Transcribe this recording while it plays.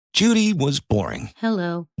Judy was boring.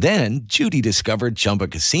 Hello. Then Judy discovered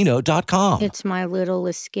ChumbaCasino.com. It's my little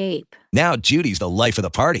escape. Now Judy's the life of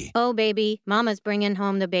the party. Oh, baby, mama's bringing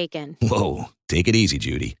home the bacon. Whoa, take it easy,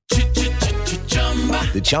 Judy.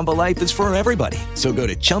 The Chumba life is for everybody. So go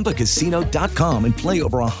to ChumbaCasino.com and play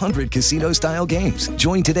over 100 casino-style games.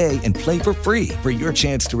 Join today and play for free for your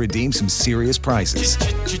chance to redeem some serious prizes.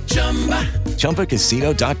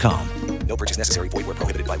 ChumbaCasino.com. No purchase necessary. Void where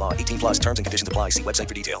prohibited by law. 18 plus terms and conditions apply. See website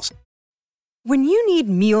for details. When you need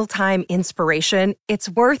mealtime inspiration, it's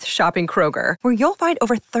worth shopping Kroger, where you'll find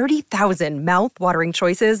over 30,000 mouth-watering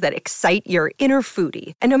choices that excite your inner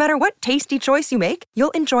foodie. And no matter what tasty choice you make,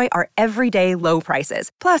 you'll enjoy our everyday low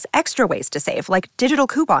prices, plus extra ways to save, like digital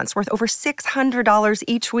coupons worth over $600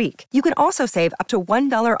 each week. You can also save up to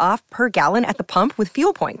 $1 off per gallon at the pump with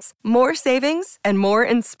fuel points. More savings and more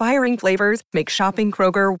inspiring flavors make shopping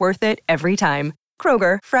Kroger worth it every time.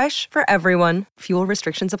 Kroger, fresh for everyone. Fuel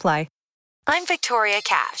restrictions apply. I'm Victoria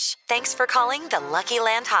Cash. Thanks for calling the Lucky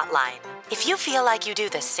Land Hotline. If you feel like you do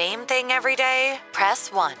the same thing every day,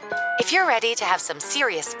 press 1. If you're ready to have some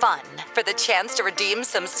serious fun for the chance to redeem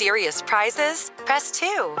some serious prizes, press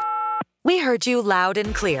 2. We heard you loud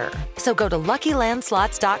and clear. So go to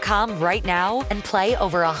LuckyLandSlots.com right now and play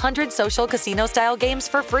over 100 social casino-style games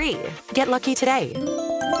for free. Get lucky today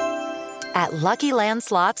at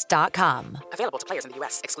LuckyLandSlots.com. Available to players in the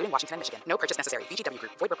U.S., excluding Washington and Michigan. No purchase necessary. VGW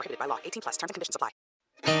Group. Void where prohibited by law. 18 plus. Terms and conditions apply.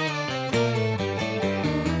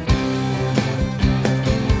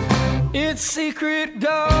 It's Secret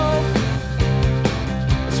Golf.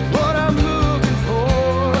 That's what I'm looking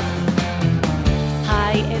for.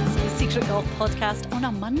 Hi, it's the Secret Golf Podcast on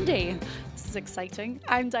a Monday. This is exciting.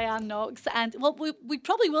 I'm Diane Knox, and well, we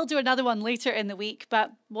probably will do another one later in the week,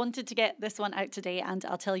 but wanted to get this one out today, and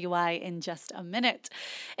I'll tell you why in just a minute.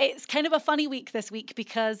 It's kind of a funny week this week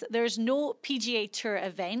because there's no PGA Tour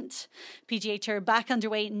event. PGA Tour back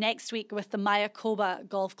underway next week with the Mayakoba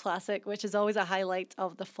Golf Classic, which is always a highlight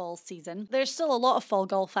of the fall season. There's still a lot of fall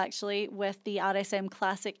golf, actually, with the RSM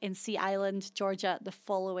Classic in Sea Island, Georgia, the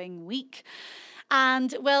following week.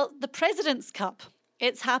 And, well, the President's Cup.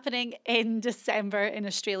 It's happening in December in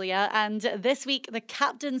Australia, and this week the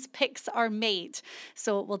captain's picks are made.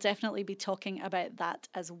 So we'll definitely be talking about that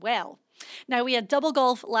as well. Now, we had double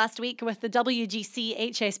golf last week with the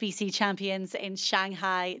WGC HSBC champions in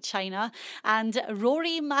Shanghai, China, and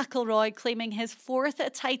Rory McIlroy claiming his 4th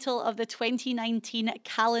title of the 2019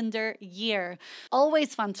 calendar year.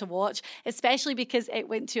 Always fun to watch, especially because it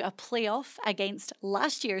went to a playoff against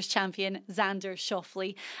last year's champion, Xander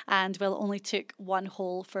Schauffele, and well, only took one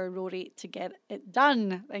hole for Rory to get it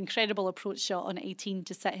done. Incredible approach shot on 18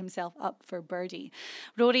 to set himself up for birdie.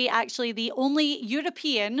 Rory, actually the only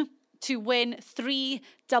European to win 3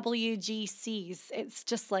 WGCs. It's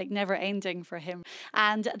just like never ending for him.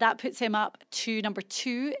 And that puts him up to number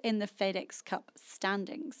 2 in the FedEx Cup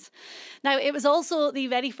standings. Now, it was also the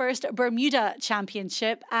very first Bermuda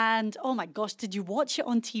Championship. And oh my gosh, did you watch it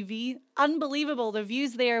on TV? Unbelievable. The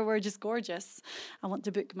views there were just gorgeous. I want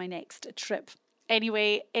to book my next trip.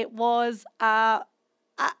 Anyway, it was, I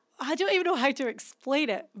don't even know how to explain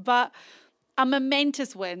it, but a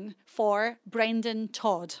momentous win for Brendon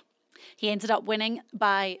Todd. He ended up winning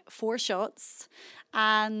by 4 shots.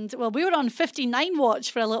 And, well, we were on 59 watch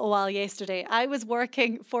for a little while yesterday. I was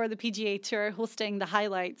working for the PGA Tour, hosting the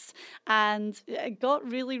highlights, and it got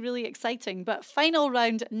really, really exciting. But final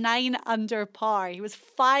round, 9 under par. He was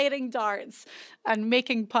firing darts and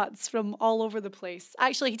making putts from all over the place.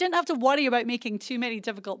 Actually, he didn't have to worry about making too many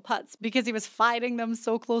difficult putts because he was firing them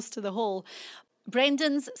so close to the hole.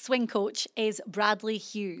 Brendon's swing coach is Bradley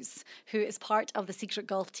Hughes, who is part of the Secret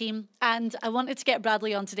Golf team. And I wanted to get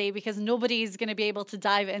Bradley on today because nobody's going to be able to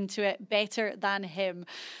dive into it better than him.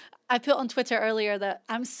 I put on Twitter earlier that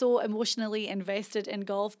I'm so emotionally invested in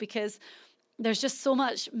golf because there's just so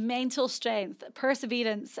much mental strength,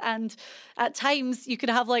 perseverance, and at times you could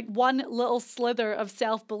have like one little slither of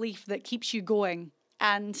self-belief that keeps you going.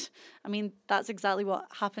 And, I mean, that's exactly what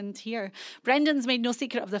happened here. Brendon's made no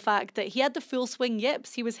secret of the fact that he had the full swing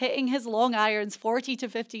yips. He was hitting his long irons 40 to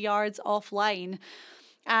 50 yards offline.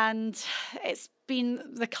 And it's been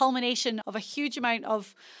the culmination of a huge amount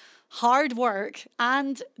of hard work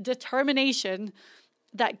and determination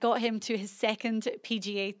that got him to his 2nd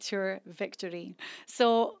PGA Tour victory.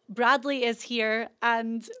 So Bradley is here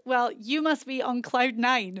and, well, you must be on cloud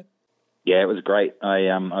 9. Yeah, it was great. I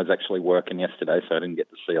was actually working yesterday, so I didn't get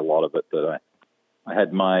to see a lot of it, but I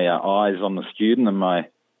had my eyes on the student and my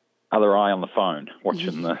other eye on the phone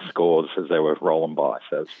watching the scores as they were rolling by,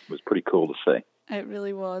 so it was pretty cool to see. It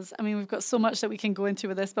really was. I mean, we've got so much that we can go into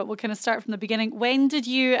with this, but we'll kind of start from the beginning. When did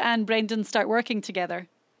you and Brendon start working together?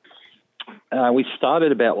 We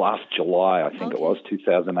started about last July, I think it was,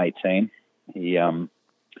 2018. He,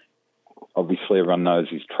 obviously everyone knows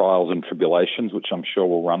his trials and tribulations, which I'm sure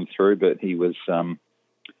we'll run through, but he was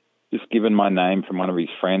just given my name from one of his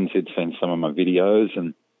friends who'd seen some of my videos,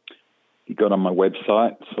 and he got on my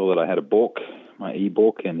website, saw that I had a book, my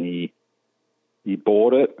ebook, and he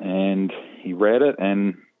bought it and he read it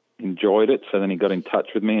and enjoyed it. So then he got in touch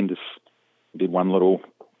with me and just did one little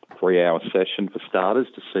 3-hour session for starters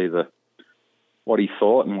to see what he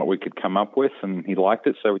thought and what we could come up with, and he liked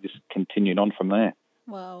it, so we just continued on from there.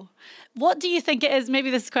 Wow. What do you think it is? Maybe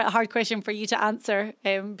this is quite a hard question for you to answer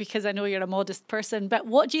because I know you're a modest person, but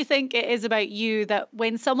what do you think it is about you that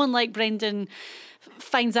when someone like Brendon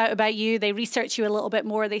finds out about you, they research you a little bit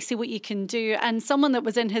more, they see what you can do, and someone that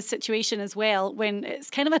was in his situation as well, when it's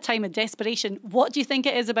kind of a time of desperation, what do you think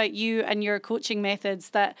it is about you and your coaching methods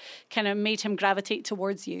that kind of made him gravitate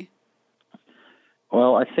towards you?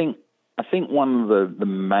 Well, I think one of the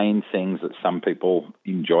main things that some people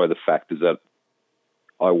enjoy the fact is that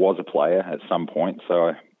I was a player at some point,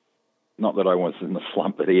 so not that I was in the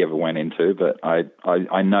slump that he ever went into, but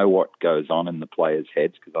I know what goes on in the players'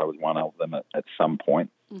 heads because I was one of them at some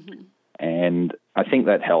point. Mm-hmm. And I think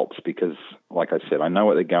that helps because, like I said, I know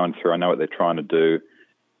what they're going through. I know what they're trying to do.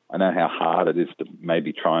 I know how hard it is to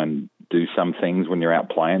maybe try and do some things when you're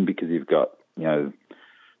out playing because you've got,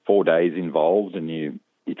 4 days involved and you're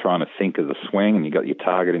trying to think of the swing and you've got your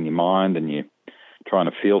target in your mind and you're trying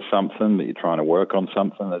to feel something, but you're trying to work on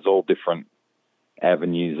something. There's all different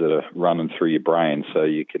avenues that are running through your brain, so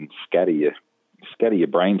you can scatter your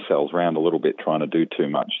brain cells around a little bit trying to do too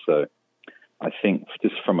much. So I think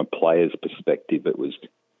just from a player's perspective, it was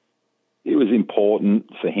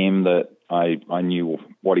important for him that I knew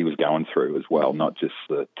what he was going through as well, not just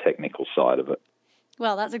the technical side of it.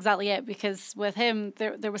 Well, that's exactly it, because with him,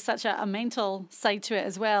 there was such a mental side to it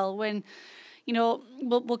as well. When,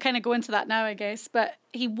 we'll kind of go into that now, I guess, but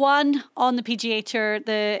he won on the PGA Tour,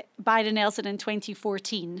 the Byron Nelson in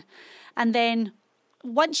 2014. And then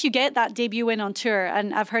once you get that debut win on tour,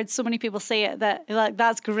 and I've heard so many people say it, that like,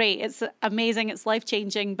 that's great, it's amazing, it's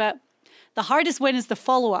life-changing, but the hardest win is the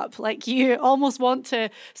follow-up. Like, you almost want to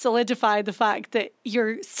solidify the fact that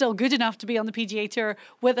you're still good enough to be on the PGA Tour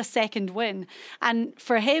with a second win. And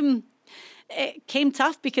for him, it came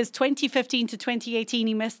tough because 2015 to 2018,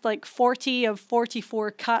 he missed like 40 of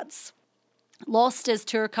 44 cuts, lost his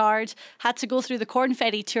tour card, had to go through the Corn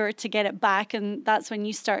Ferry Tour to get it back. And that's when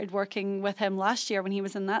you started working with him last year when he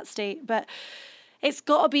was in that state. But it's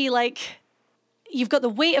got to be like, you've got the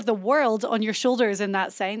weight of the world on your shoulders in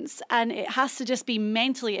that sense, and it has to just be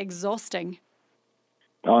mentally exhausting.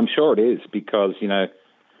 I'm sure it is because,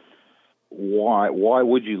 why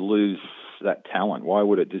would you lose that talent? Why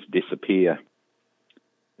would it just disappear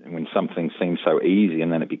when something seemed so easy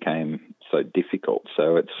and then it became so difficult?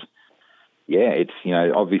 So it's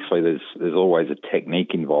obviously there's always a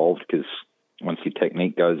technique involved because once your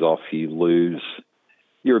technique goes off, you lose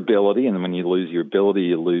your ability, and then when you lose your ability,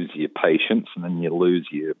 you lose your patience, and then you lose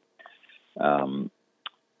your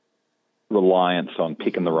reliance on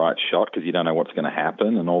picking the right shot because you don't know what's going to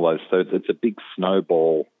happen and all those. So it's a big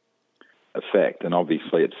snowball effect, and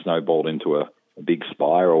obviously it snowballed into a big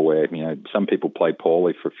spiral where, some people play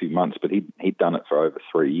poorly for a few months, but he'd done it for over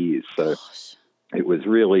 3 years. So It was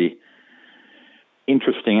really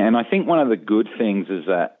interesting. And I think one of the good things is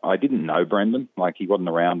that I didn't know Brendon. Like, he wasn't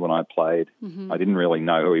around when I played. Mm-hmm. I didn't really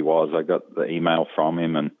know who he was. I got the email from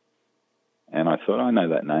him and I thought, I know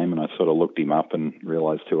that name. And I sort of looked him up and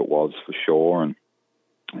realized who it was for sure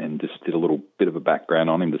and just did a little bit of a background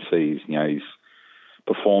on him to see his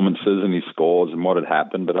performances and his scores and what had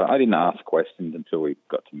happened. But I didn't ask questions until we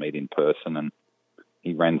got to meet in person, and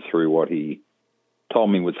he ran through what he told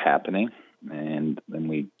me was happening. And then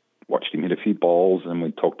we watched him hit a few balls, and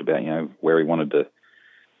we talked about, where he wanted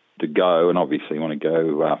to go, and obviously want to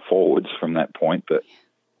go forwards from that point. But,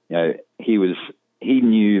 he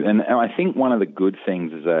knew, and I think one of the good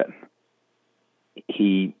things is that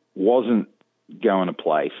he wasn't going to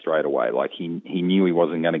play straight away. Like, he knew he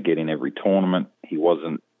wasn't going to get in every tournament. He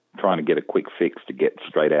wasn't trying to get a quick fix to get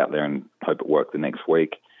straight out there and hope it worked the next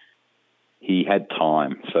week. He had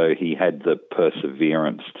time, so he had the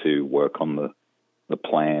perseverance to work on the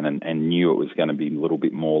plan and knew it was going to be a little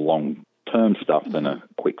bit more long-term stuff than a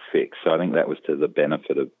quick fix. So I think that was to the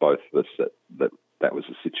benefit of both of us that was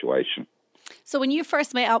the situation. So when you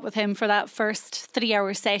first met up with him for that first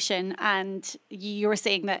 3-hour session, and you were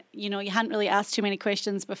saying that, you hadn't really asked too many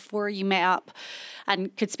questions before you met up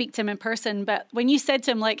and could speak to him in person, but when you said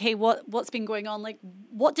to him, like, hey, what's been going on? Like,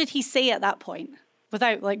 what did he say at that point?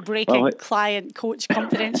 Without, like, breaking client-coach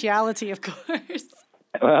confidentiality, of course.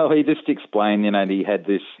 Well, he just explained, he had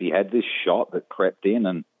this shot that crept in,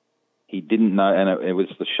 and he didn't know, and it was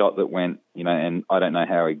the shot that went, and I don't know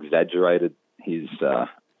how exaggerated his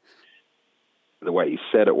the way he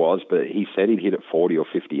said it was, but he said he'd hit it 40 or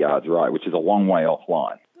 50 yards right, which is a long way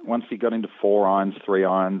offline. Once he got into 4 irons, 3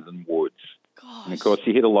 irons, and woods, and of course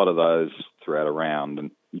he hit a lot of those throughout a round,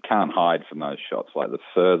 and you can't hide from those shots. Like the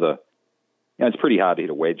further, it's pretty hard to hit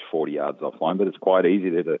a wedge 40 yards offline, but it's quite easy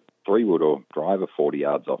to hit a 3-wood or driver 40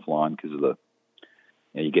 yards offline because of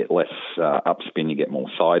you get less upspin, you get more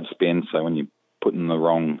side spin. So when you put in the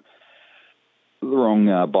wrong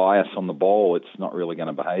bias on the ball, it's not really going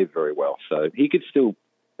to behave very well. So he could still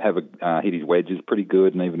have hit his wedges pretty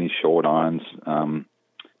good, and even his short irons.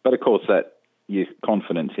 But of course, that your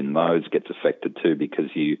confidence in those gets affected too, because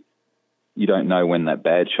you don't know when that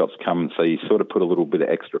bad shot's coming. So you sort of put a little bit of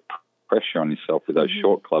extra pressure on yourself with those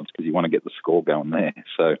short clubs because you want to get the score going there.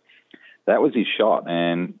 So that was his shot,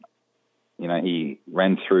 and he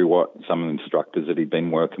ran through what some of the instructors that he'd been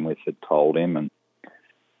working with had told him, and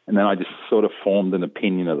then I just sort of formed an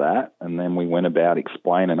opinion of that, and then we went about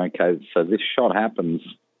explaining, okay, so this shot happens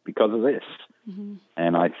because of this.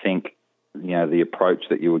 And I think, the approach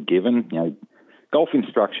that you were given, golf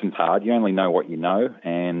instruction's hard. You only know what you know,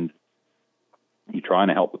 and you're trying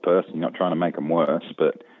to help the person, you're not trying to make them worse.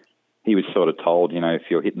 But he was sort of told, if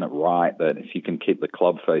you're hitting it right, that if you can keep the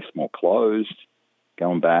club face more closed,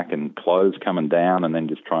 going back and close coming down, and then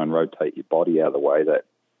just try and rotate your body out of the way,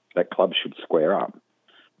 that club should square up.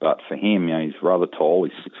 But for him, he's rather tall.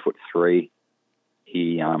 He's 6'3".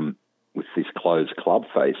 He, with this closed club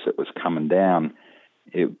face that was coming down,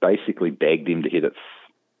 it basically begged him to hit it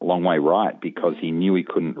a long way right because he knew he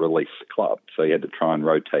couldn't release the club. So he had to try and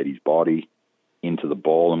rotate his body into the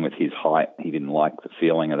ball, and with his height, he didn't like the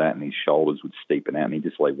feeling of that, and his shoulders would steepen out, and he'd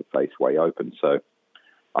just leave the face way open. So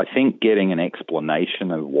I think getting an explanation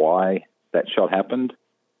of why that shot happened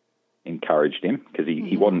encouraged him, because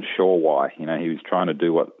he wasn't sure why. He was trying to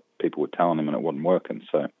do what people were telling him, and it wasn't working.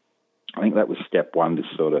 So I think that was step one,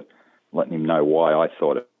 just sort of letting him know why I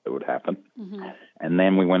thought it would happen. And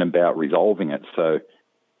then we went about resolving it. So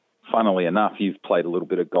funnily enough, you've played a little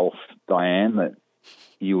bit of golf, Diane, that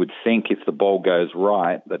you would think if the ball goes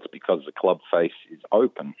right, that's because the club face is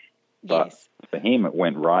open. But for him, it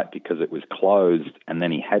went right because it was closed, and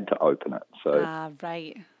then he had to open it. So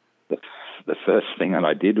right. The first thing that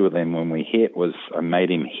I did with him when we hit was I made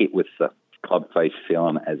him hit with the club face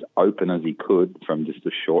feeling as open as he could from just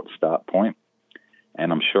a short start point.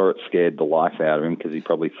 And I'm sure it scared the life out of him because he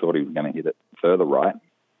probably thought he was going to hit it further right.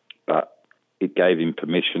 But it gave him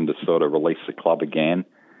permission to sort of release the club again.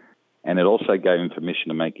 And it also gave him permission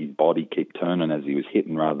to make his body keep turning as he was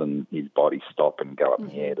hitting rather than his body stop and go up in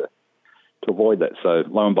the air to avoid that. So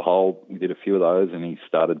lo and behold, we did a few of those, and he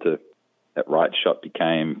started to, that right shot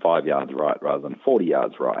became 5 yards right rather than 40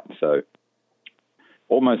 yards right. So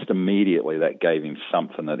almost immediately that gave him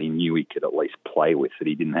something that he knew he could at least play with, that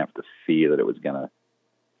he didn't have to fear that it was going to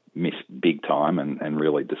miss big time and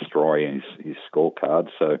really destroy his scorecard.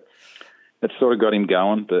 So that sort of got him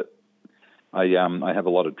going. But I have a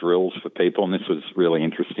lot of drills for people, and this was really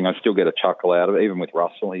interesting. I still get a chuckle out of it, even with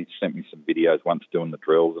Russell. He sent me some videos once doing the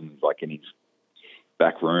drills, and like in his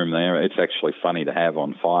back room there. It's actually funny to have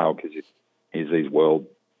on file because he's these world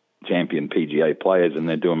champion PGA players, and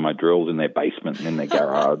they're doing my drills in their basement and in their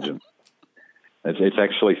garage. And it's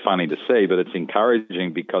actually funny to see, but it's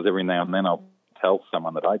encouraging because every now and then I'll tell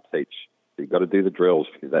someone that I teach, you've got to do the drills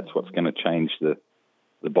because that's what's going to change the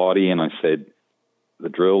body. And I said, the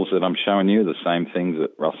drills that I'm showing you, the same things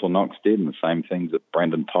that Russell Knox did and the same things that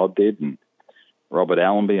Brendon Todd did and Robert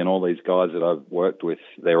Allenby and all these guys that I've worked with,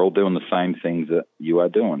 they're all doing the same things that you are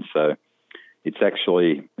doing. So it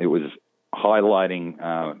was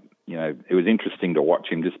highlighting, it was interesting to watch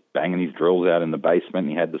him just banging his drills out in the basement.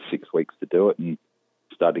 He had the 6 weeks to do it and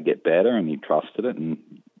started to get better, and he trusted it. And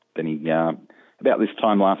then he, about this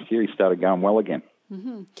time last year, he started going well again.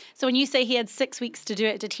 Mm-hmm. So when you say he had 6 weeks to do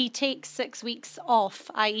it, did he take 6 weeks off,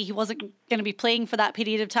 i.e. he wasn't going to be playing for that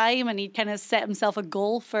period of time and he kind of set himself a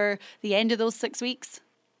goal for the end of those 6 weeks?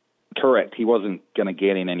 Correct. He wasn't going to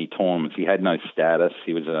get in any tournaments. He had no status.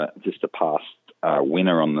 He was just a past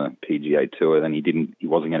winner on the PGA Tour. Then he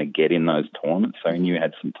wasn't going to get in those tournaments, so he knew he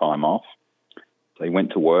had some time off. So he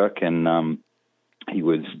went to work, and he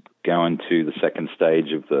was going to the second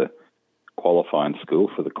stage of the qualifying school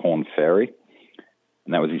for the Corn Ferry.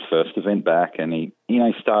 And that was his first event back. And he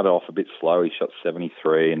started off a bit slow. He shot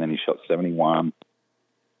 73, and then he shot 71.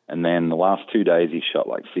 And then the last 2 days, he shot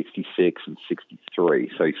like 66 and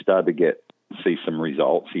 63. So he started to see some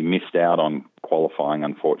results. He missed out on qualifying,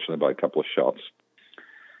 unfortunately, by a couple of shots.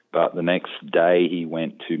 But the next day he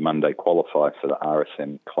went to Monday qualify for the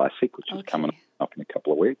RSM Classic, which is coming up in a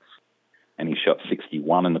couple of weeks. And he shot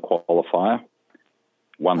 61 in the qualifier.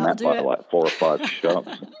 Won that by like 4 or 5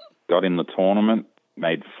 shots. Got in the tournament,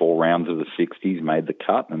 made 4 rounds of the 60s, made the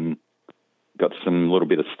cut, and got some little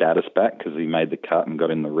bit of status back because he made the cut and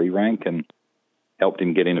got in the re-rank and helped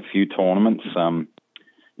him get in a few tournaments.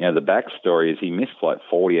 The backstory is he missed like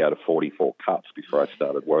 40 out of 44 cuts before I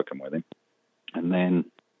started working with him. And then,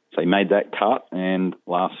 so he made that cut, and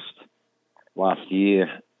last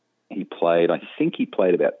year he played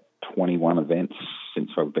about 21 events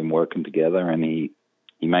since I've been working together, and he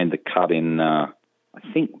made the cut in,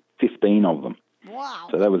 15 of them. Wow.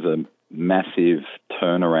 So that was a massive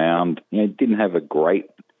turnaround. He didn't have a great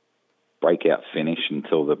breakout finish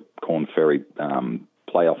until the Corn Ferry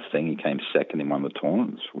playoff thing. He came second in one of the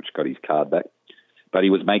tournaments, which got his card back. But he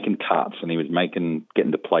was making cuts, and he was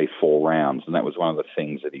getting to play 4 rounds, and that was one of the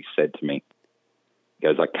things that he said to me. He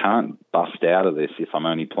goes, I can't bust out of this if I'm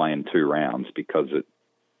only playing 2 rounds because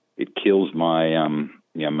it kills my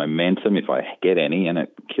momentum if I get any, and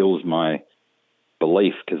it kills my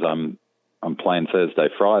belief because I'm playing Thursday,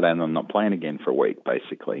 Friday, and I'm not playing again for a week,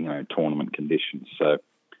 basically, tournament conditions. So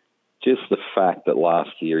just the fact that last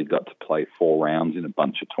year he got to play 4 rounds in a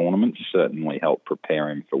bunch of tournaments certainly helped prepare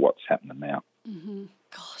him for what's happening now. Mm-hmm.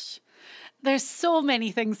 Gosh, there's so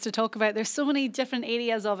many things to talk about. There's so many different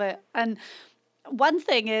areas of it. And one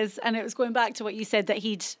thing is, and it was going back to what you said, that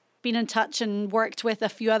he'd been in touch and worked with a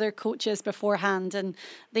few other coaches beforehand, and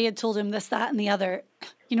they had told him this, that, and the other.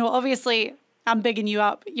 Obviously, I'm bigging you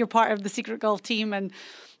up. You're part of the Secret Golf team, and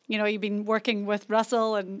you've been working with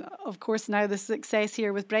Russell, and of course now the success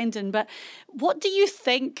here with Brendon. But what do you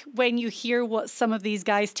think when you hear what some of these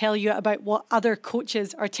guys tell you about what other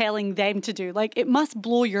coaches are telling them to do? Like, it must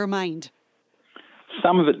blow your mind.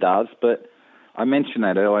 Some of it does, but I mentioned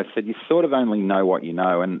that earlier. I said you sort of only know what you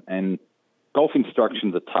know, and golf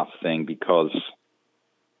instruction's a tough thing because,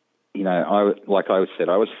 I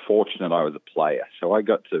was fortunate I was a player, so I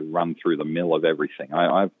got to run through the mill of everything.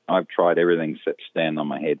 I've tried everything except stand on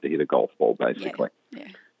my head to hit a golf ball, basically. Yeah.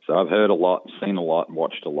 So I've heard a lot, seen a lot,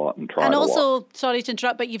 watched a lot, and tried a lot. And also, sorry to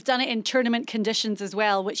interrupt, but you've done it in tournament conditions as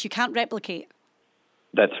well, which you can't replicate.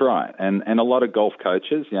 That's right. And a lot of golf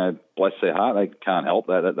coaches, bless their heart, they can't help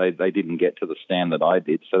that. They didn't get to the stand that I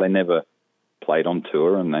did, so they never played on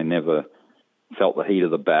tour, and they never felt the heat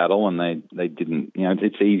of the battle, and they didn't,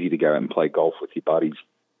 it's easy to go out and play golf with your buddies,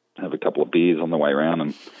 have a couple of beers on the way around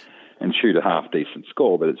and shoot a half-decent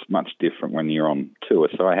score, but it's much different when you're on tour.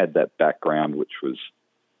 So I had that background, which was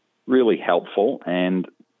really helpful, and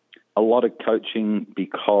a lot of coaching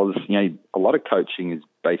because, a lot of coaching is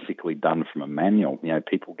basically done from a manual.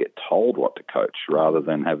 People get told what to coach rather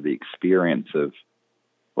than have the experience of,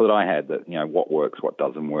 that I had that, what works, what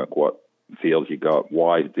doesn't work, what feels you got,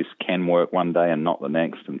 why this can work one day and not the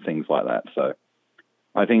next, and things like that. So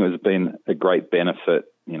I think it has been a great benefit,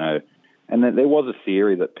 and that there was a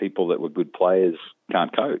theory that people that were good players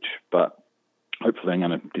can't coach, but hopefully I'm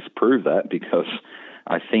going to disprove that because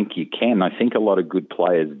I think you can. I think a lot of good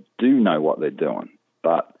players do know what they're doing,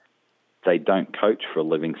 but they don't coach for a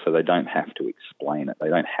living, so they don't have to explain it. They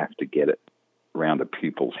don't have to get it around a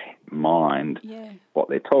pupil's mind what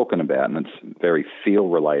they're talking about, and it's very feel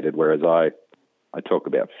related, whereas I talk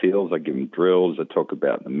about feels, I give them drills, I talk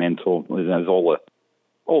about the mental. There's all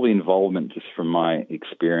the involvement just from my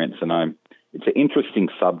experience, and it's an interesting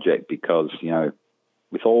subject because,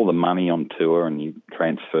 with all the money on tour and you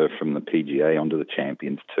transfer from the PGA onto the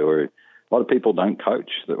Champions Tour, a lot of people don't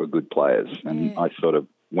coach that were good players, and I sort of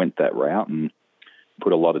went that route and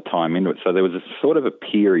put a lot of time into it. So there was a sort of a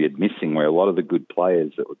period missing where a lot of the good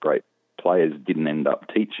players that were great players didn't end up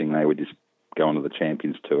teaching. They would just go onto the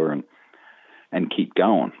Champions Tour and keep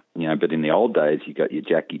going. But in the old days, you got your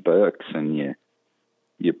Jackie Burks and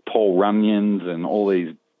your Paul Runyons and all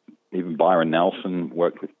these, even Byron Nelson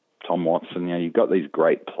worked with Tom Watson. You've got these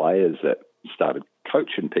great players that started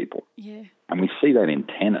coaching people. Yeah. And we see that in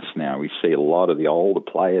tennis now. We see a lot of the older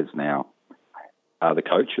players now are the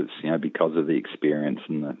coaches, because of the experience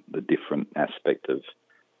and the different aspect of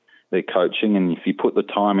their coaching. And if you put the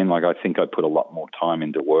time in, like I think I put a lot more time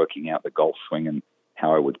into working out the golf swing and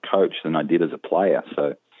how I would coach than I did as a player.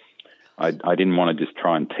 So I didn't want to just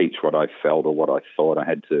try and teach what I felt or what I thought. I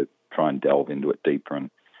had to try and delve into it deeper.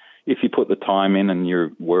 And if you put the time in and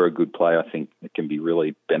you were a good player, I think it can be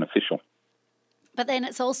really beneficial. But then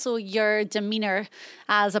it's also your demeanour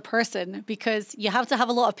as a person, because you have to have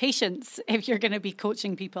a lot of patience if you're going to be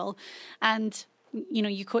coaching people. And you know,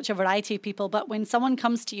 you coach a variety of people, but when someone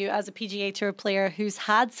comes to you as a PGA Tour player who's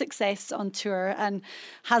had success on tour and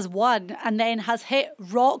has won and then has hit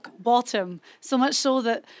rock bottom, so much so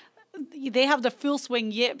that they have the full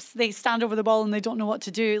swing yips, they stand over the ball and they don't know what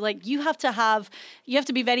to do. Like, you have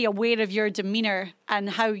to be very aware of your demeanor and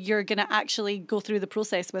how you're going to actually go through the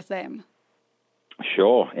process with them.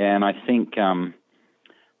 Sure. And I think, you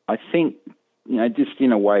know, just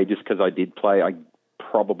in a way, just because I did play, I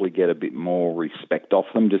probably get a bit more respect off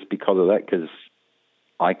them just because of that, because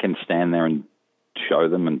I can stand there and show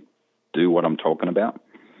them and do what I'm talking about.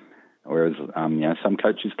 Whereas, you know, some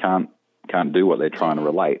coaches can't do what they're trying to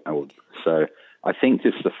relate. So I think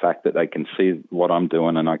just the fact that they can see what I'm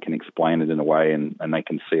doing and I can explain it in a way and they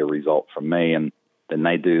can see a result from me, and then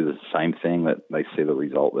they do the same thing, that they see the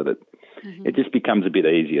result, that it just becomes a bit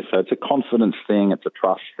easier. So it's a confidence thing. It's a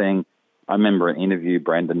trust thing. I remember an interview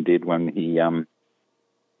Brendon did when he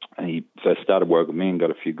first started working with me and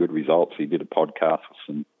got a few good results. He did a podcast with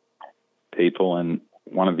some people, and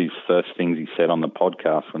one of his first things he said on the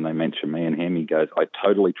podcast when they mentioned me and him, he goes, "I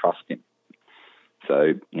totally trust him."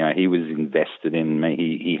 So, you know, he was invested in me.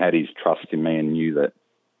 He had his trust in me and knew that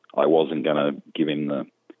I wasn't going to give him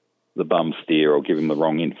the bum steer or give him the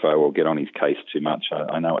wrong info or get on his case too much.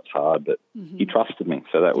 I know it's hard, but he trusted me.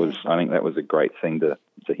 So I think that was a great thing to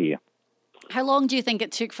hear. How long do you think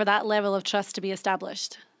it took for that level of trust to be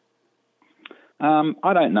established?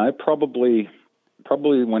 I don't know. Probably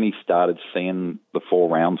when he started seeing the 4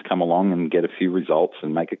 rounds come along and get a few results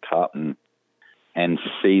and make a cut and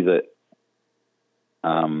see that,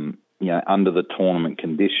 you know, under the tournament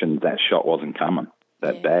conditions, that shot wasn't coming.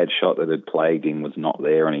 That bad shot that had plagued him was not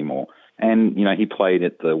there anymore. And, you know, he played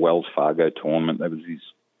at the Wells Fargo tournament. That was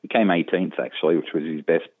he came 18th, actually, which was his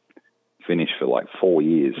best finish for like 4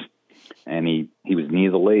 years. And he was near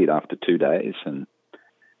the lead after 2 days, and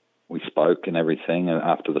we spoke and everything. And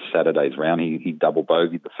after the Saturday's round, he double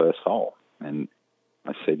bogeyed the first hole. And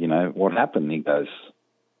I said, you know, what happened? He goes,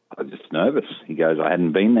 I was just nervous. He goes, I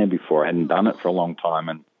hadn't been there before. I hadn't done it for a long time.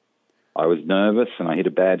 And I was nervous and I hit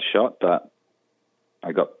a bad shot, but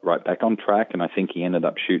I got right back on track. And I think he ended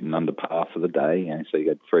up shooting under par for the day. You know, so he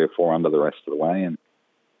got 3 or 4 under the rest of the way. And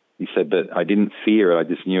he said, but I didn't fear it. I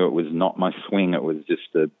just knew it was not my swing. It was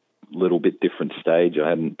just a little bit different stage I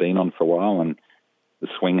hadn't been on for a while. And the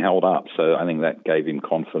swing held up. So I think that gave him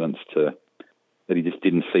confidence that he just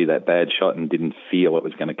didn't see that bad shot and didn't feel it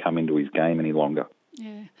was going to come into his game any longer.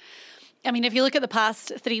 Yeah. I mean, if you look at the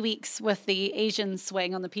past 3 weeks with the Asian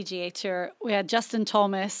swing on the PGA Tour, we had Justin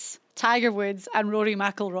Thomas, Tiger Woods and Rory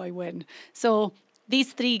McIlroy win. So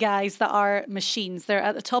these 3 guys that are machines, they're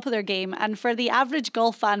at the top of their game. And for the average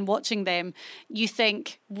golf fan watching them, you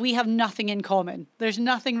think we have nothing in common. There's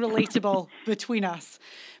nothing relatable between us.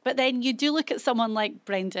 But then you do look at someone like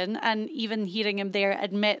Brendon, and even hearing him there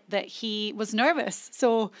admit that he was nervous.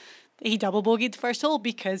 So he double bogeyed the first hole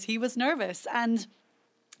because he was nervous. And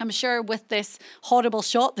I'm sure with this horrible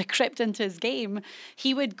shot that crept into his game,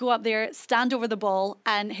 he would go up there, stand over the ball,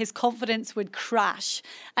 and his confidence would crash.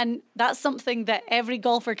 And that's something that every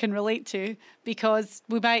golfer can relate to, because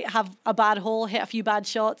we might have a bad hole, hit a few bad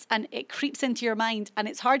shots, and it creeps into your mind, and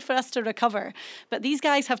it's hard for us to recover. But these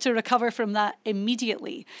guys have to recover from that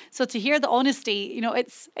immediately. So to hear the honesty, you know,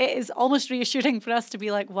 it is almost reassuring for us to be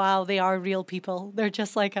like, wow, they are real people. They're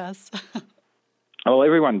just like us. Well,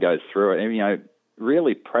 everyone goes through it. You know,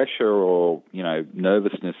 really pressure or, you know,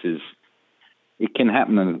 nervousness it can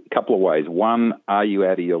happen in a couple of ways. One, are you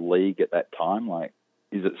out of your league at that time? Like,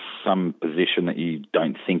 is it some position that you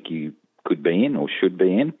don't think you could be in or should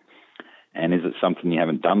be in? And is it something you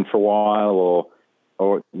haven't done for a while,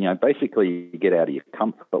 or you know, basically you get out of your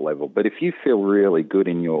comfort level. But if you feel really good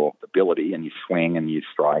in your ability and your swing and your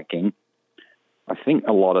striking, I think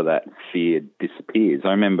a lot of that fear disappears. I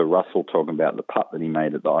remember Russell talking about the putt that he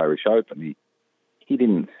made at the Irish Open. He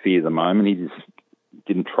didn't fear the moment. He just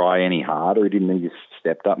didn't try any harder. He just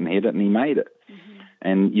stepped up and hit it, and he made it. Mm-hmm.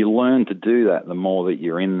 And you learn to do that the more that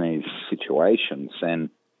you're in these situations. And,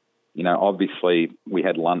 you know, obviously we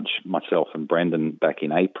had lunch, myself and Brendon, back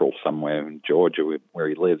in April somewhere in Georgia where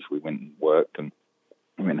he lives. We went and worked and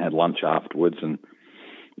we went and had lunch afterwards. And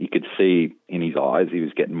you could see in his eyes he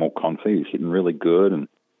was getting more confident. He was hitting really good, and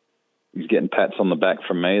he was getting pats on the back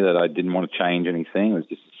from me that I didn't want to change anything. It was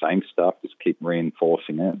just the same stuff, just keep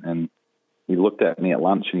reinforcing it. And he looked at me at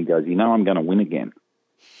lunch and he goes, you know, I'm going to win again.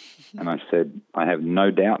 And I said, I have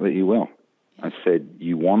no doubt that you will. I said,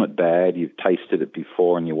 you want it bad. You've tasted it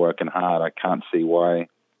before and you're working hard. I can't see why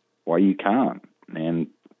you can't. And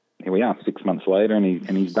here we are 6 months later,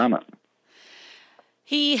 and he's done it.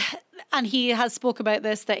 He has spoke about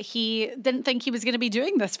this, that he didn't think he was going to be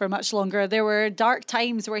doing this for much longer. There were dark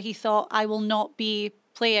times where he thought, I will not be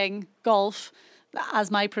playing golf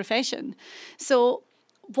as my profession. So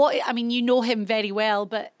you know him very well,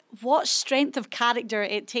 but what strength of character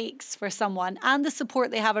it takes for someone, and the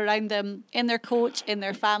support they have around them in their coach, in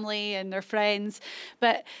their family, in their friends,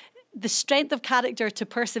 but the strength of character to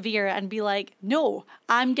persevere and be like, no,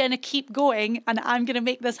 I'm going to keep going and I'm going to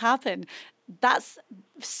make this happen. That's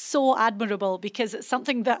so admirable, because it's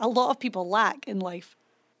something that a lot of people lack in life.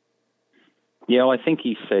 Yeah, well, I think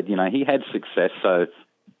he said, he had success, so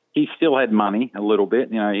he still had money a little bit.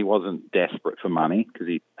 He wasn't desperate for money because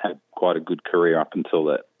he had quite a good career up until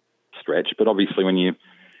that stretch. But obviously when you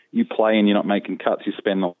play and you're not making cuts, you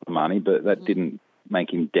spend a lot of money, but that didn't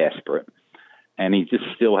make him desperate. And he just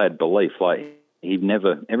still had belief. Like,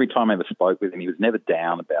 every time I ever spoke with him, he was never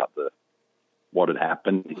down about what had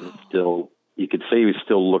happened. You could see he was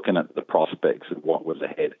still looking at the prospects of what was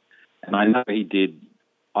ahead. And I know he did.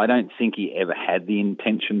 I don't think he ever had the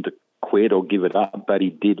intention to quit or give it up, but he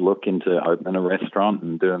did look into opening a restaurant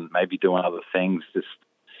and doing other things, just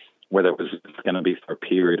whether it was going to be for a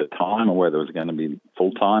period of time or whether it was going to be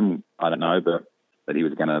full-time, I don't know, but he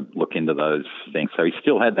was going to look into those things. So he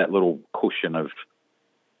still had that little cushion of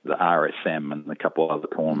the RSM and a couple of other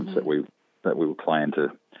tournaments that we were playing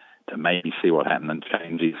to maybe see what happened and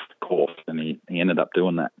change his course, and he ended up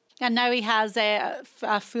doing that. And now he has a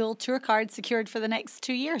full tour card secured for the next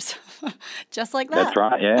 2 years, just like that. That's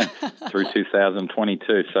right, yeah, through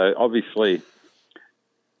 2022. So obviously,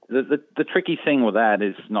 the tricky thing with that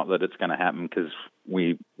is not that it's going to happen, because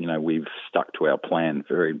we've stuck to our plan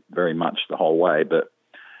very, very much the whole way. But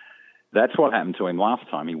that's what happened to him last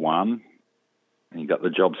time. He won, and he got the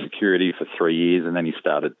job security for 3 years, and then he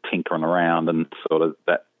started tinkering around, and sort of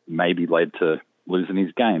that maybe led to losing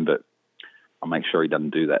his game. But I'll make sure he doesn't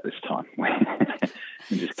do that this time.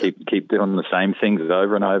 And just keep doing the same things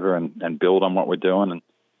over and over and build on what we're doing. And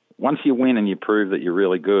once you win and you prove that you're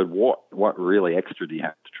really good, what really extra do you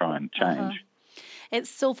have to try and change? It's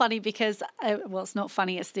so funny because, it's not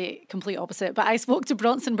funny, it's the complete opposite. But I spoke to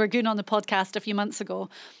Bronson Burgoon on the podcast a few months ago,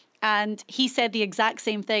 and he said the exact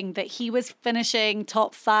same thing, that he was finishing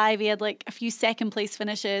top 5. He had like a few second place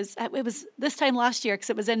finishes. It was this time last year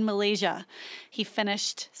because it was in Malaysia. He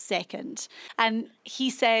finished second. And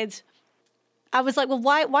he said, I was like, well,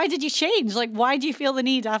 why did you change? Like, why do you feel the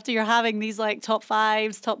need after you're having these like top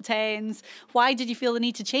 5s, top 10s? Why did you feel the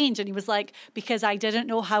need to change? And he was like, because I didn't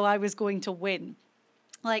know how I was going to win.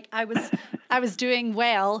 Like, I was doing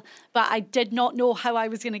well, but I did not know how I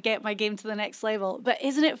was going to get my game to the next level. But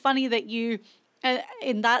isn't it funny that you,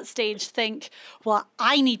 in that stage, think, well,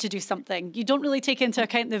 I need to do something. You don't really take into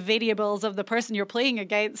account the variables of the person you're playing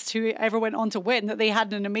against, who ever went on to win, that they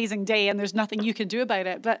had an amazing day and there's nothing you can do about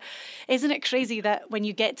it. But isn't it crazy that when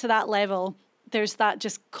you get to that level, there's that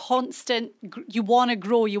just constant, you want to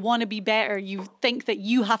grow, you want to be better, you think that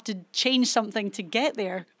you have to change something to get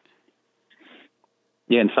there.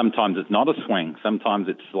 Yeah, and sometimes it's not a swing. Sometimes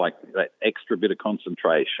it's like that extra bit of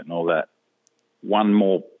concentration, or that one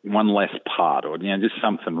less part, or just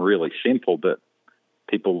something really simple. But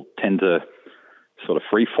people tend to sort of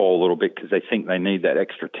free fall a little bit because they think they need that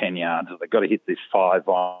extra 10 yards, or they've got to hit this 5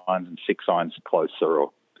 irons and 6 irons closer,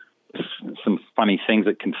 or some funny things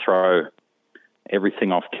that can throw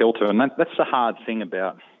everything off kilter. And that's the hard thing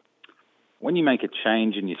about when you make a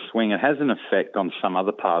change in your swing. It has an effect on some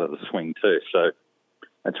other part of the swing too. So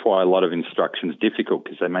that's why a lot of instruction is difficult,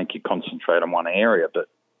 because they make you concentrate on one area, but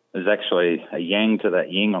there's actually a yang to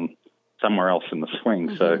that yin on somewhere else in the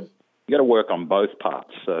swing. So you got to work on both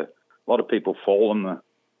parts. So a lot of people fall in the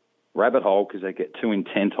rabbit hole because they get too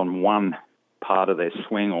intent on one part of their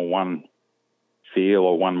swing or one feel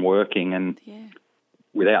or one working, and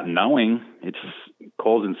without knowing, it's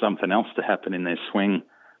causing something else to happen in their swing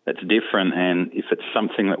that's different. And if it's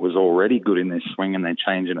something that was already good in their swing and they're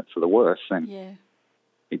changing it for the worse, then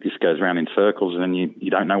it just goes around in circles and you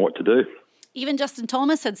don't know what to do. Even Justin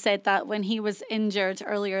Thomas had said that when he was injured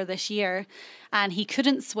earlier this year and he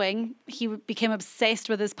couldn't swing, he became obsessed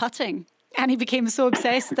with his putting. And he became so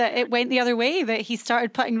obsessed that it went the other way, that he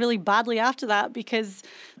started putting really badly after that, because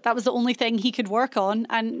that was the only thing he could work on.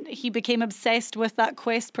 And he became obsessed with that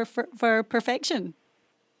quest for perfection.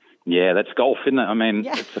 Yeah, that's golf, isn't it? I mean,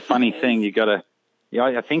 it's a funny thing.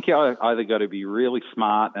 I think you either got to be really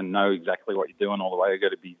smart and know exactly what you're doing all the way, or you got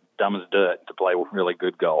to be dumb as dirt to play really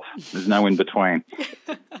good golf. There's no in between.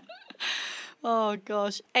 Oh,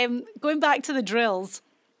 gosh. Going back to the drills,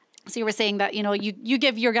 So you were saying that, you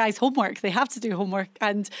give your guys homework. They have to do homework.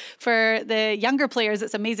 And for the younger players,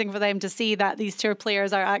 it's amazing for them to see that these tour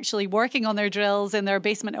players are actually working on their drills in their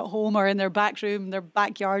basement at home or in their back room, their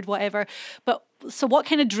backyard, whatever. But so what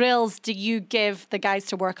kind of drills do you give the guys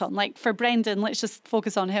to work on? Like for Brendon, let's just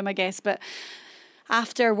focus on him, I guess. But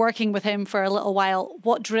after working with him for a little while,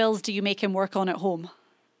 what drills do you make him work on at home?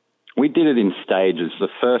 We did it in stages. The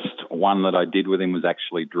first one that I did with him was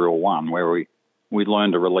actually drill 1, where we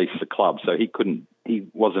learned to release the club. So he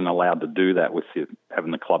wasn't allowed to do that with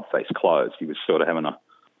having the club face closed. He was sort of having to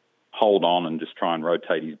hold on and just try and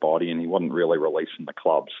rotate his body, and he wasn't really releasing the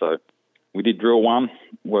club. So we did drill 1,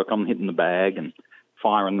 work on hitting the bag and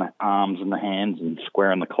firing the arms and the hands and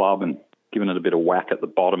squaring the club and giving it a bit of whack at the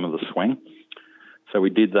bottom of the swing. So we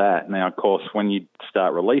did that. Now, of course, when you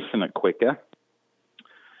start releasing it quicker,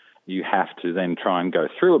 you have to then try and go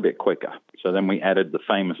through a bit quicker. So then we added the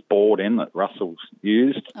famous board in that Russell's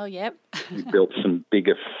used. Oh, yep. We built some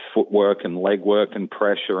bigger footwork and leg work and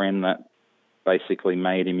pressure in that basically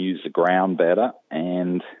made him use the ground better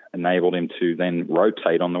and enabled him to then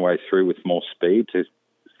rotate on the way through with more speed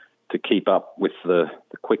to keep up with the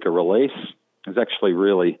quicker release. It was actually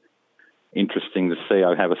really interesting to see.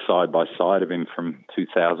 I have a side-by-side of him from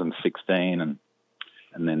 2016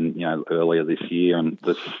 and then, earlier this year, and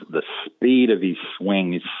the speed of his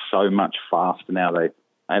swing is so much faster now.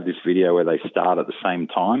 I have this video where they start at the same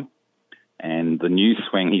time, and the new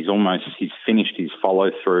swing, he's finished his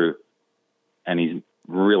follow-through, and he's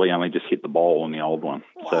really only just hit the ball on the old one.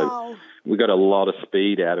 Wow. So we got a lot of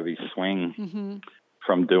speed out of his swing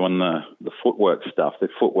from doing the footwork stuff. The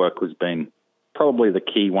footwork has been probably the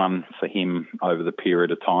key one for him over the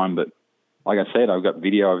period of time, but like I said, I've got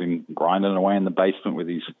video of him grinding away in the basement with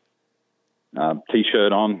his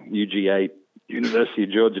T-shirt on, UGA, University of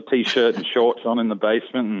Georgia T-shirt and shorts on in the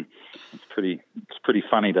basement, and it's pretty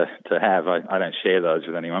funny to have. I don't share those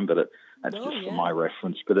with anyone, but that's just for my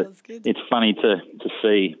reference. But it's funny to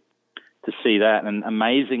see that, and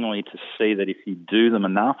amazingly to see that if you do them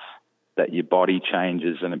enough, that your body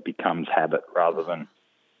changes and it becomes habit rather than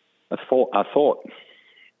a thought.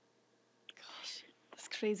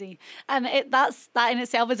 Crazy. And that in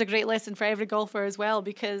itself is a great lesson for every golfer as well,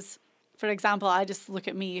 because, for example, I just look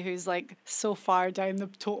at me who's like so far down the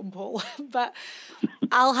totem pole, but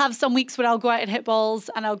I'll have some weeks where I'll go out and hit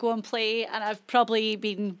balls and I'll go and play, and I've probably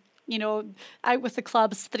been out with the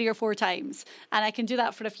clubs 3 or 4 times, and I can do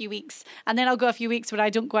that for a few weeks, and then I'll go a few weeks where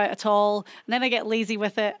I don't go out at all, and then I get lazy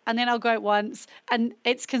with it, and then I'll go out once, and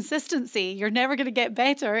it's consistency. You're never going to get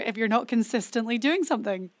better if you're not consistently doing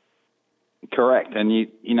something. Correct. And,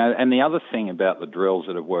 and the other thing about the drills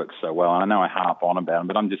that have worked so well, and I know I harp on about them,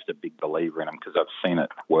 but I'm just a big believer in them because I've seen it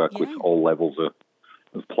work with all levels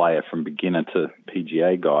of player, from beginner to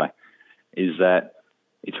PGA guy, is that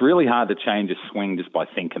it's really hard to change a swing just by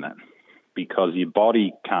thinking it, because your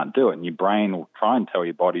body can't do it. And your brain will try and tell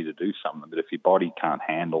your body to do something, but if your body can't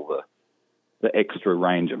handle the extra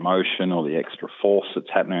range of motion or the extra force that's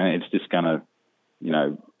happening, it's just going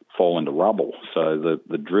to, fall into rubble. So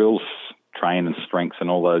the drills train and strengthen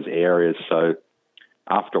all those areas. So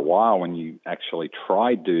after a while, when you actually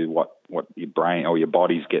try to do what your brain or your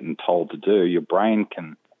body's getting told to do, your brain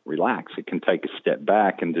can relax. It can take a step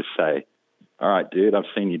back and just say, all right, dude, I've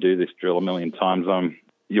seen you do this drill a million times.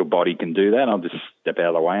 Your body can do that. I'll just step out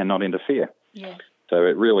of the way and not interfere. Yeah. So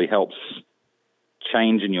it really helps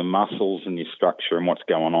changing your muscles and your structure, and what's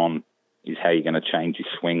going on is how you're going to change your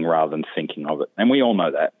swing rather than thinking of it. And we all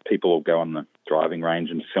know that. People will go on the driving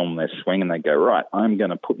range and film their swing, and they go, right, I'm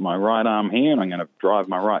going to put my right arm here and I'm going to drive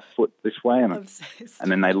my right foot this way. And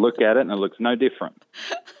then they look at it and it looks no different.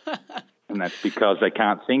 And that's because they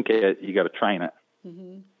can't think it. You got to train it.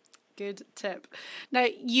 Mm-hmm. Good tip. Now,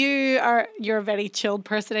 you're a very chilled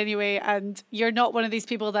person anyway, and you're not one of these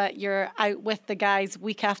people that you're out with the guys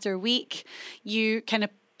week after week. You kind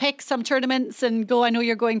of pick some tournaments and go. I know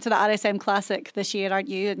you're going to the RSM Classic this year, aren't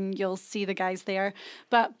you? And you'll see the guys there.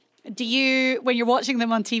 But do you, when you're watching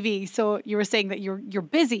them on TV, so you were saying that you're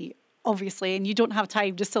busy, obviously, and you don't have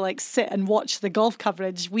time just to like sit and watch the golf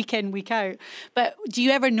coverage week in, week out. But do you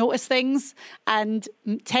ever notice things and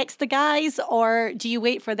text the guys, or do you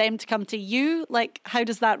wait for them to come to you? Like, how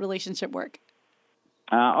does that relationship work?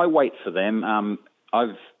 I wait for them.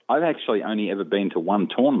 I've actually only ever been to one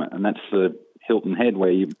tournament, and that's the Hilton Head,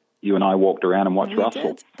 where you and I walked around and watched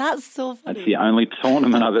Russell. Did. That's so funny. That's the only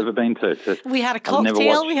tournament I've ever been to. We had a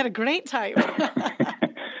cocktail. We had a great time.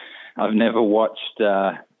 I've never watched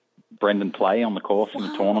Brendon play on the course in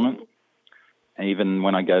the tournament. And even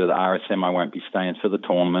when I go to the RSM, I won't be staying for the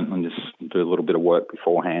tournament and just do a little bit of work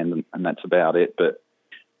beforehand, and that's about it. But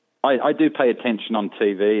I do pay attention on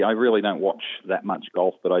TV. I really don't watch that much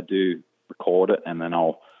golf, but I do record it, and then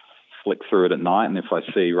I'll flick through it at night. And if I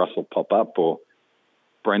see Russell pop up or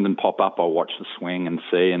Brendon pop up, I'll watch the swing and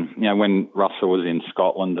see. And, when Russell was in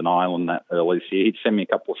Scotland and Ireland that early this year, he'd send me a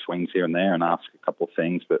couple of swings here and there and ask a couple of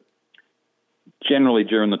things. But generally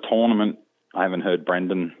during the tournament, I haven't heard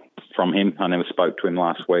Brendon from him. I never spoke to him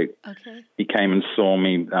last week. Okay. He came and saw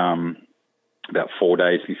me about 4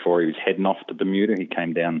 days before he was heading off to Bermuda. He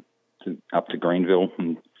came down up to Greenville,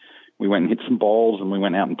 and we went and hit some balls, and we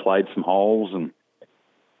went out and played some holes and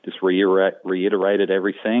just reiterated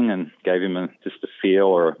everything and gave him just a feel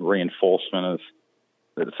or a reinforcement of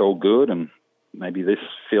that it's all good and maybe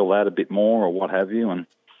feel that a bit more or what have you, and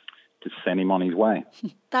just send him on his way.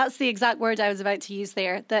 That's the exact word I was about to use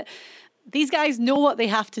there, that these guys know what they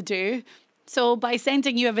have to do. So by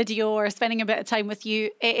sending you a video or spending a bit of time with you,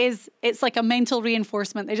 it's like a mental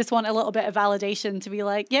reinforcement. They just want a little bit of validation to be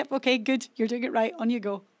like, yep, okay, good, you're doing it right, on you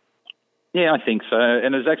go. Yeah, I think so.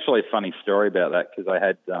 And there's actually a funny story about that, because I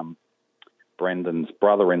had Brendon's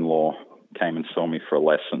brother-in-law came and saw me for a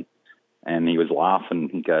lesson, and he was laughing.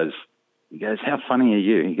 He goes, how funny are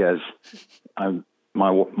you? He goes,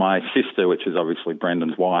 my sister, which is obviously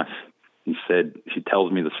Brendon's wife, she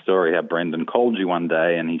tells me the story how Brendon called you one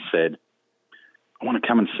day, and he said, I want to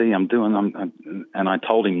come and see and I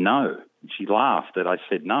told him no. She laughed that I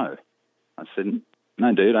said no. I said,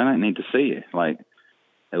 no, dude, I don't need to see you. Like,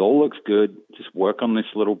 it all looks good. Just work on this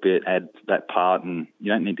little bit, add that part, and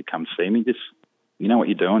you don't need to come see me. Just, you know what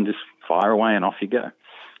you're doing, just fire away and off you go.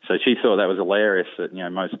 So she thought that was hilarious that,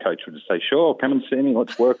 most coaches would just say, sure, come and see me,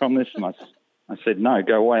 let's work on this. And I said, no,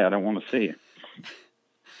 go away, I don't want to see you.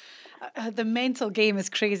 The mental game is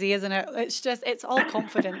crazy, isn't it? It's all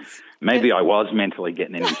confidence. Maybe I was mentally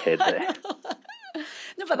getting in his head there.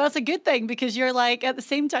 No, but that's a good thing, because you're like, at the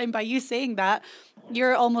same time, by you saying that,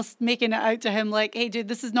 you're almost making it out to him like, hey, dude,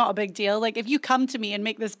 this is not a big deal. Like, if you come to me and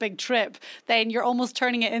make this big trip, then you're almost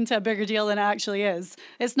turning it into a bigger deal than it actually is.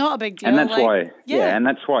 It's not a big deal. And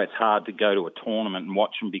that's why it's hard to go to a tournament and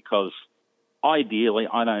watch them, because ideally,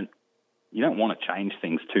 you don't want to change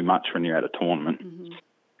things too much when you're at a tournament. Mm-hmm.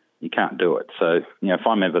 You can't do it. So, if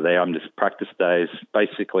I'm ever there, I'm just practice days,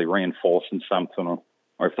 basically reinforcing something,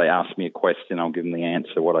 or if they ask me a question, I'll give them the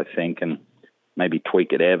answer, what I think, and maybe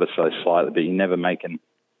tweak it ever so slightly. But you're never making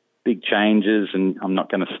big changes, and I'm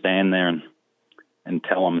not going to stand there and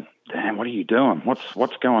tell them, damn, what are you doing?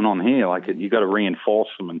 What's going on here? Like, you got to reinforce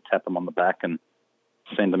them and tap them on the back and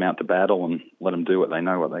send them out to battle and let them do what they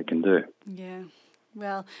know what they can do. Yeah.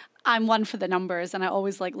 Well, I'm one for the numbers, and I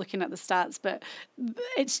always like looking at the stats, but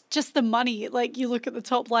it's just the money. Like, you look at the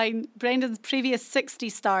top line, Brendon's previous 60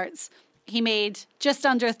 starts, he made just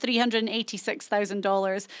under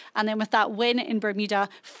 $386,000. And then with that win in Bermuda,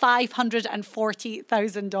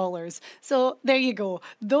 $540,000. So there you go.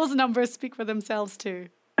 Those numbers speak for themselves too.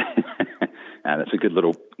 That's a good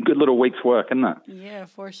little week's work, isn't it? Yeah,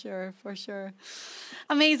 for sure.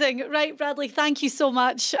 Amazing. Right, Bradley, thank you so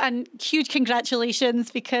much. And huge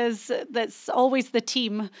congratulations, because that's always the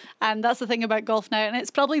team. And that's the thing about golf now. And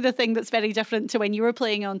it's probably the thing that's very different to when you were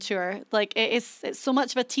playing on tour. Like, it's so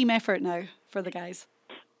much of a team effort now for the guys.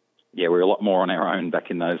 Yeah, we're a lot more on our own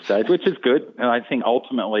back in those days, which is good. And I think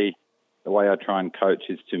ultimately the way I try and coach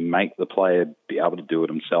is to make the player be able to do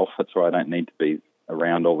it himself. That's why I don't need to be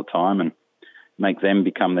around all the time, and make them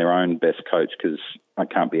become their own best coach, because I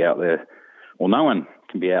can't be out there. Well, no one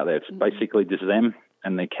can be out there. It's basically just them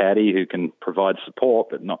and their caddy who can provide support,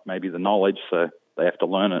 but not maybe the knowledge. So they have to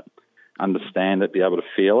learn it, understand it, be able to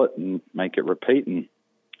feel it, and make it repeat, and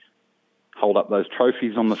hold up those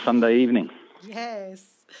trophies on the Sunday evening.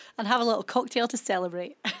 Yes, and have a little cocktail to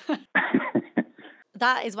celebrate.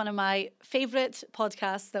 That is one of my favourite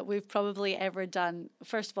podcasts that we've probably ever done.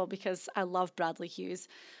 First of all, because I love Bradley Hughes.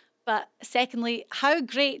 But secondly, how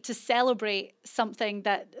great to celebrate something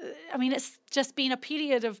that, it's just been a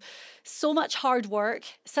period of so much hard work,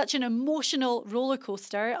 such an emotional roller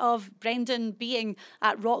coaster of Brendon being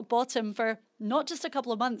at rock bottom for not just a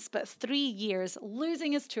couple of months, but 3 years,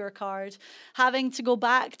 losing his tour card, having to go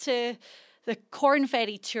back to the Corn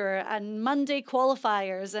Ferry Tour and Monday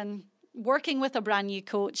qualifiers, and working with a brand new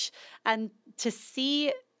coach, and to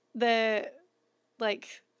see the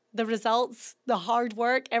results, the hard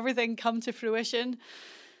work, everything come to fruition.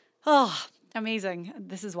 Oh, Amazing.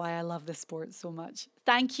 This is why I love this sport so much.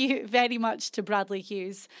 Thank you very much to Bradley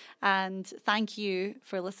Hughes, and thank you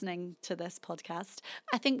for listening to this podcast.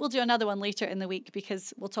 I think we'll do another one later in the week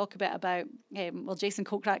because we'll talk a bit about, Jason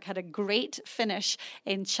Kokrak had a great finish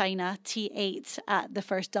in China, T8 at the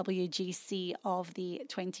first WGC of the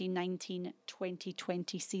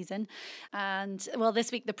 2019-2020 season. And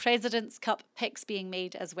this week the President's Cup picks being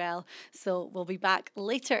made as well. So we'll be back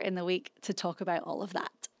later in the week to talk about all of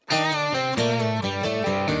that.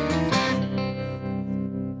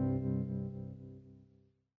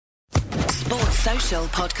 Sports Social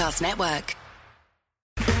Podcast Network.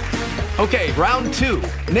 Okay, round 2.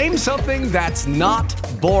 Name something that's not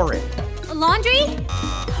boring. A laundry?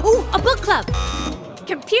 Ooh, a book club.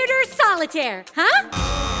 Computer solitaire, huh?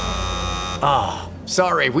 Ah,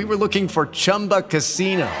 sorry, we were looking for Chumba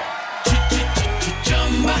Casino.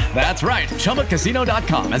 That's right.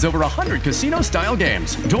 ChumbaCasino.com has over 100 casino-style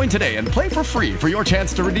games. Join today and play for free for your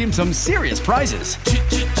chance to redeem some serious prizes.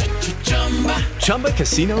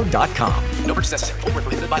 ChumbaCasino.com. No purchase necessary. Void where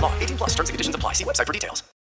prohibited by law. 18+ terms and conditions apply. See website for details.